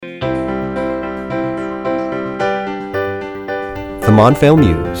The Montvale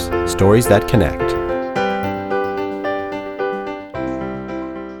Muse, stories that connect.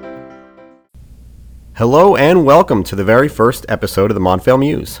 Hello and welcome to the very first episode of the Montvale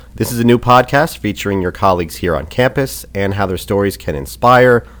Muse. This is a new podcast featuring your colleagues here on campus and how their stories can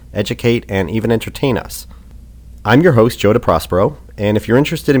inspire, educate, and even entertain us. I'm your host, Joe DeProspero, and if you're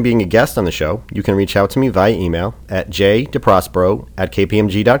interested in being a guest on the show, you can reach out to me via email at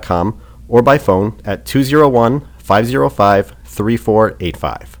jdeprospero@kpmg.com or by phone at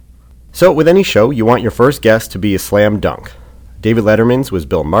 201-505-3485. So with any show, you want your first guest to be a slam dunk. David Letterman's was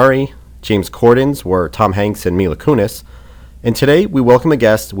Bill Murray, James Corden's were Tom Hanks and Mila Kunis, and today we welcome a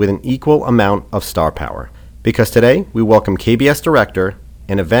guest with an equal amount of star power, because today we welcome KBS director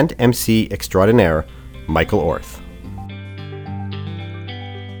and event MC extraordinaire, Michael Orth.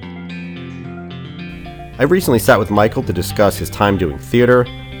 I recently sat with Michael to discuss his time doing theater,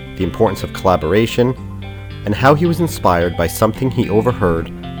 the importance of collaboration, and how he was inspired by something he overheard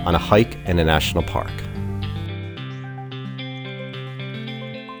on a hike in a national park.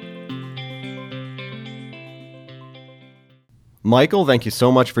 Michael, thank you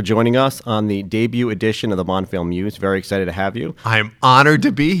so much for joining us on the debut edition of the Montvale Muse. Very excited to have you. I'm honored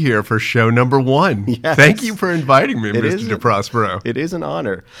to be here for show number 1. Yes. Thank you for inviting me, Mr. DeProspero. It is an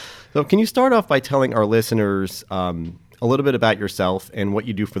honor. So can you start off by telling our listeners a little bit about yourself and what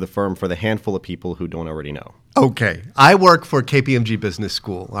you do for the firm for the handful of people who don't already know? Okay. I work for KPMG Business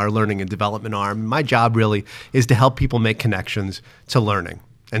School, our learning and development arm. My job really is to help people make connections to learning.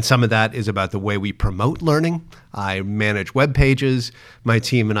 And some of that is about the way we promote learning. I manage web pages. My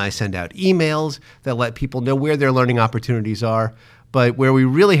team and I send out emails that let people know where their learning opportunities are. But where we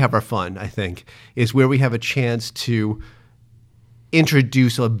really have our fun, I think, is where we have a chance to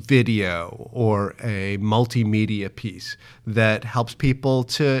introduce a video or a multimedia piece that helps people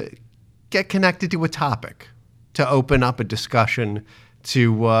to get connected to a topic, to open up a discussion,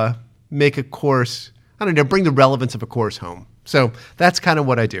 to make a course, bring the relevance of a course home. So that's kind of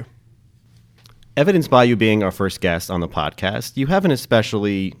what I do. Evidenced by you being our first guest on the podcast, you have an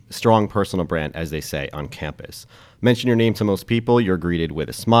especially strong personal brand, as they say, on campus. Mention your name to most people, you're greeted with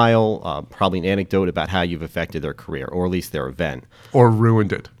a smile, probably an anecdote about how you've affected their career, or at least their event. Or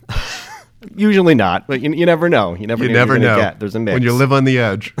ruined it. Usually not, but you never know. You never know. There's a mix. When you live on the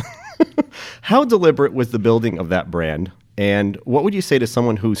edge. How deliberate was the building of that brand, and what would you say to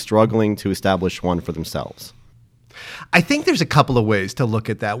someone who's struggling to establish one for themselves? I think there's a couple of ways to look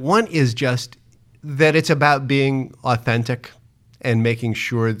at that. One is just that it's about being authentic and making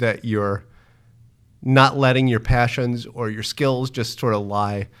sure that you're not letting your passions or your skills just sort of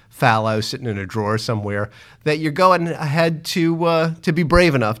lie fallow, sitting in a drawer somewhere, that you're going ahead to be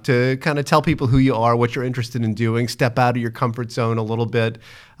brave enough to kind of tell people who you are, what you're interested in doing, step out of your comfort zone a little bit,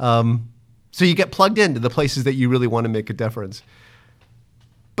 so you get plugged into the places that you really want to make a difference.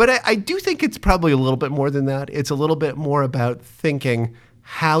 But I do think it's probably a little bit more than that. It's a little bit more about thinking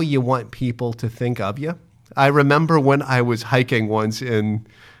how you want people to think of you. I remember when I was hiking once in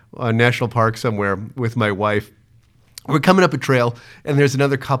a national park somewhere with my wife. We're coming up a trail, and there's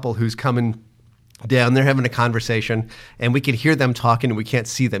another couple who's coming down. They're having a conversation, and we can hear them talking, and we can't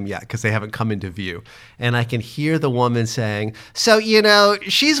see them yet because they haven't come into view. And I can hear the woman saying, "So,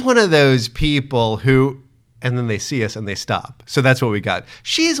 she's one of those people who..." And then they see us and they stop. So that's what we got.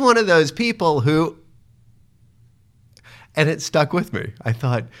 She's one of those people who... And it stuck with me. I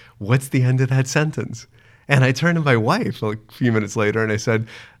thought, what's the end of that sentence? And I turned to my wife a few minutes later and I said,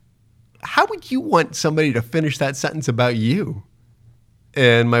 how would you want somebody to finish that sentence about you?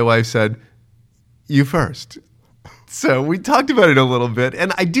 And my wife said, you first. So we talked about it a little bit,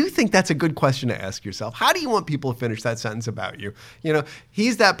 and I do think that's a good question to ask yourself. How do you want people to finish that sentence about you?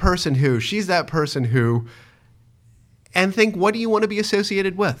 He's that person who, she's that person who, and think, what do you want to be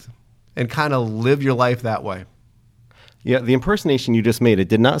associated with? And kind of live your life that way. Yeah, the impersonation you just made, it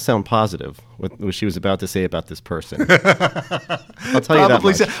did not sound positive, what she was about to say about this person. I'll tell you that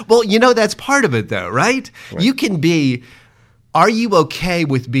much. So. Well, that's part of it, though, right? You can be, are you okay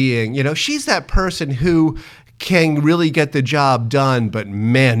with being, she's that person who can really get the job done, but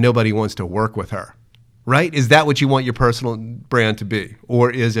man, nobody wants to work with her, right? Is that what you want your personal brand to be? Or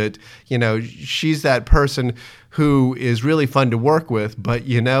is it, she's that person who is really fun to work with, but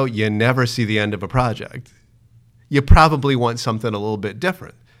you never see the end of a project. You probably want something a little bit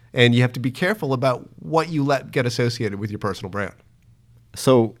different. And you have to be careful about what you let get associated with your personal brand.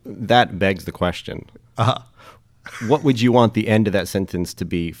 So that begs the question. What would you want the end of that sentence to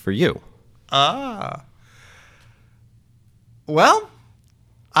be for you? Well,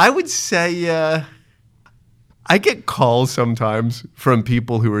 I would say I get calls sometimes from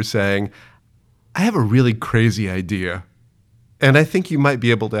people who are saying, I have a really crazy idea, And I think you might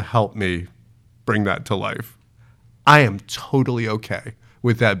be able to help me bring that to life. I am totally okay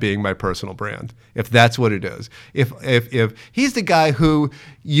with that being my personal brand, if that's what it is. If he's the guy who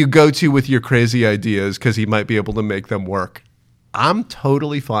you go to with your crazy ideas because he might be able to make them work, I'm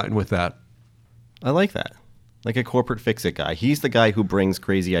totally fine with that. I like that. Like a corporate fix-it guy. He's the guy who brings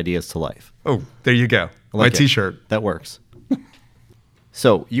crazy ideas to life. Oh, there you go. Like my T-shirt. That works.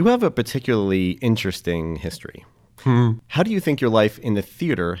 So you have a particularly interesting history. How do you think your life in the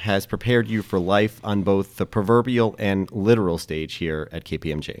theater has prepared you for life on both the proverbial and literal stage here at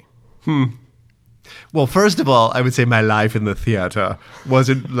KPMG? Well, first of all, I would say my life in the theater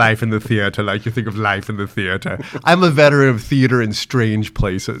wasn't life in the theater like you think of life in the theater. I'm a veteran of theater in strange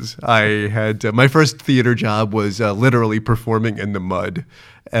places. I had my first theater job was literally performing in the mud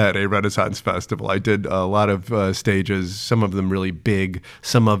at a Renaissance festival. I did a lot of stages, some of them really big,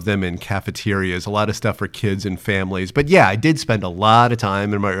 some of them in cafeterias, a lot of stuff for kids and families. But yeah, I did spend a lot of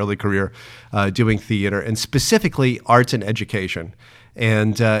time in my early career doing theater, and specifically arts and education.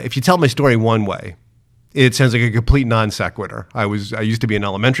 And if you tell my story one way, it sounds like a complete non sequitur. I used to be in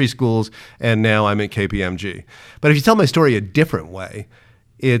elementary schools, and now I'm at KPMG. But if you tell my story a different way,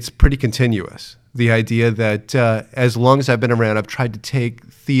 it's pretty continuous. The idea that as long as I've been around, I've tried to take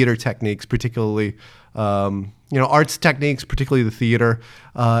theater techniques, particularly arts techniques, particularly the theater,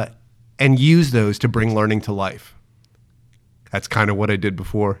 and use those to bring learning to life. That's kind of what I did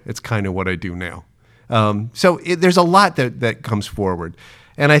before. It's kind of what I do now. So there's a lot that comes forward.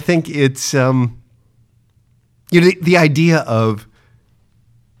 And I think it's the idea of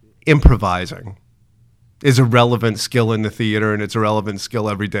improvising is a relevant skill in the theater, and it's a relevant skill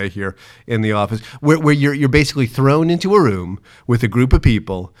every day here in the office, where you're basically thrown into a room with a group of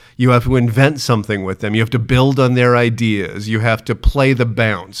people. You have to invent something with them. You have to build on their ideas. You have to play the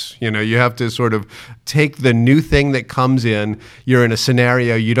bounce. You have to sort of take the new thing that comes in. You're in a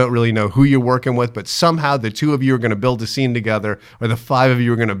scenario, you don't really know who you're working with, but somehow the two of you are going to build a scene together, or the five of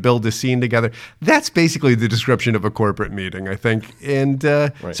you are going to build a scene together. That's basically the description of a corporate meeting, I think. And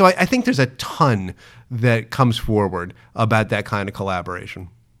Right. So I think there's a ton that comes forward about that kind of collaboration.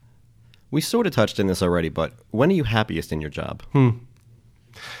 We sort of touched on this already, but when are you happiest in your job?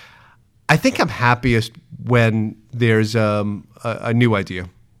 I think I'm happiest when there's a new idea.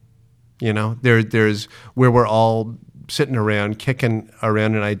 There's where we're all sitting around, kicking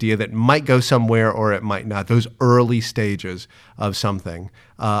around an idea that might go somewhere or it might not. Those early stages of something.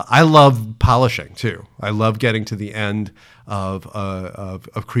 I love polishing too. I love getting to the end of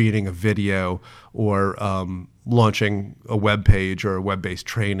creating a video or launching a web page or a web-based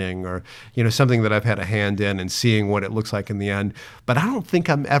training or something that I've had a hand in and seeing what it looks like in the end. But I don't think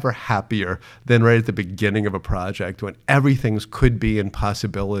I'm ever happier than right at the beginning of a project when everything's could be and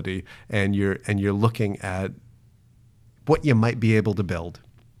possibility, and you're looking at what you might be able to build.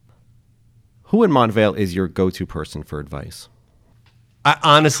 Who in Montvale is your go-to person for advice? I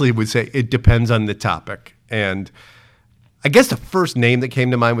honestly would say it depends on the topic. And I guess the first name that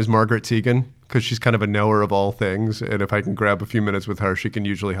came to mind was Margaret Teagan, because she's kind of a knower of all things. And if I can grab a few minutes with her, she can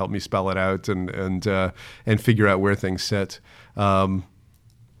usually help me spell it out and figure out where things sit. Alexa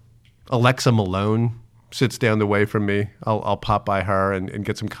Malone sits down the way from me. I'll pop by her and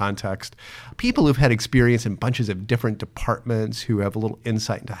get some context. People who've had experience in bunches of different departments, who have a little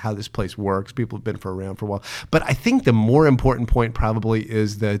insight into how this place works. People who've been around for a while. But I think the more important point probably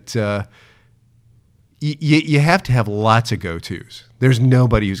is that you have to have lots of go-tos. There's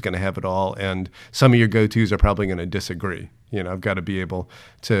nobody who's going to have it all, and some of your go-tos are probably going to disagree. I've got to be able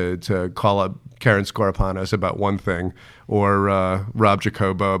to call up Karen Scorpanos about one thing or Rob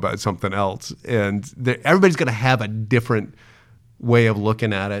Jacobo about something else. And everybody's going to have a different way of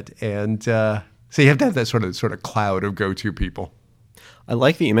looking at it. And so you have to have that sort of cloud of go-to people. I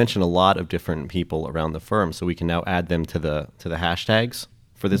like that you mentioned a lot of different people around the firm, so we can now add them to the hashtags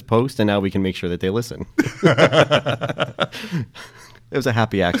for this post, and now we can make sure that they listen. It was a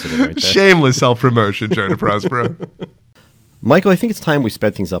happy accident right there. Shameless self-promotion, Jonah Prospero. Michael, I think it's time we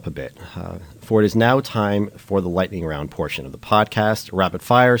sped things up a bit. For it is now time for the lightning round portion of the podcast. Rapid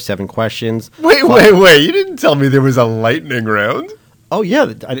fire, 7 questions. Wait. You didn't tell me there was a lightning round. Oh, yeah.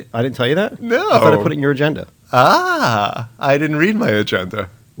 I didn't tell you that? No. I thought I put it in your agenda. I didn't read my agenda.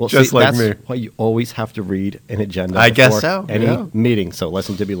 Well, just see, like that's me. why you always have to read an agenda I guess before so, any yeah. meeting. So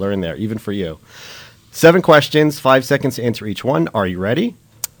lesson to be learned there, even for you. 7 questions, 5 seconds to answer each one. Are you ready?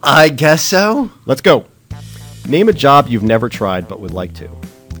 I guess so. Let's go. Name a job you've never tried but would like to.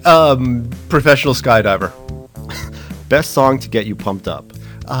 Professional skydiver. Best song to get you pumped up.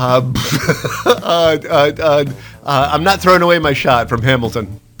 I'm not throwing away my shot from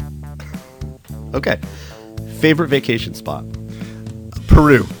Hamilton. Okay. Favorite vacation spot.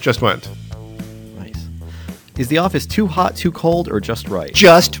 Peru. Just went. Nice. Is the office too hot, too cold, or just right?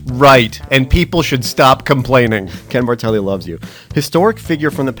 Just right. And people should stop complaining. Ken Bartelli loves you. Historic figure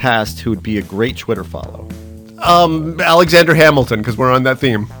from the past who would be a great Twitter follow. Alexander Hamilton, because we're on that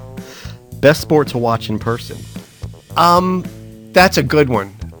theme. Best sport to watch in person. That's a good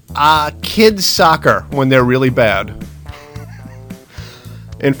one. Kids soccer when they're really bad.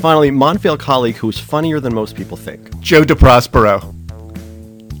 And finally, Montvale colleague who's funnier than most people think. Joe DeProspero.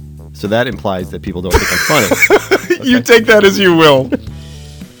 So that implies that people don't think I'm funny. Okay. You take that as you will.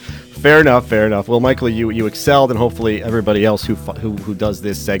 Fair enough, fair enough. Well, Michael, you excelled, and hopefully everybody else who does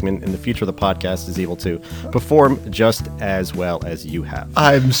this segment in the future of the podcast is able to perform just as well as you have.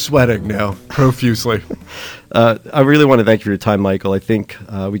 I'm sweating now, profusely. I really want to thank you for your time, Michael. I think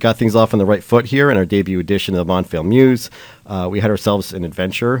we got things off on the right foot here in our debut edition of the Montvale Muse. We had ourselves an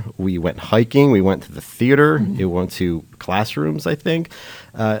adventure. We went hiking. We went to the theater. We went to classrooms, I think.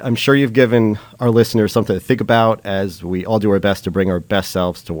 I'm sure you've given our listeners something to think about as we all do our best to bring our best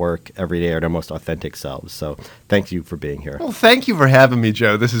selves to work every day, our most authentic selves. So thank you for being here. Well, thank you for having me,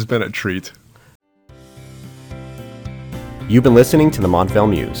 Joe. This has been a treat. You've been listening to the Montvale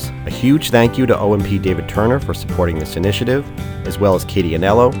Muse. A huge thank you to OMP David Turner for supporting this initiative, as well as Katie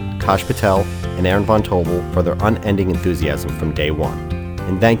Anello, Kash Patel, and Aaron Von Tobel for their unending enthusiasm from day one.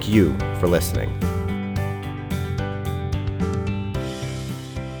 And thank you for listening.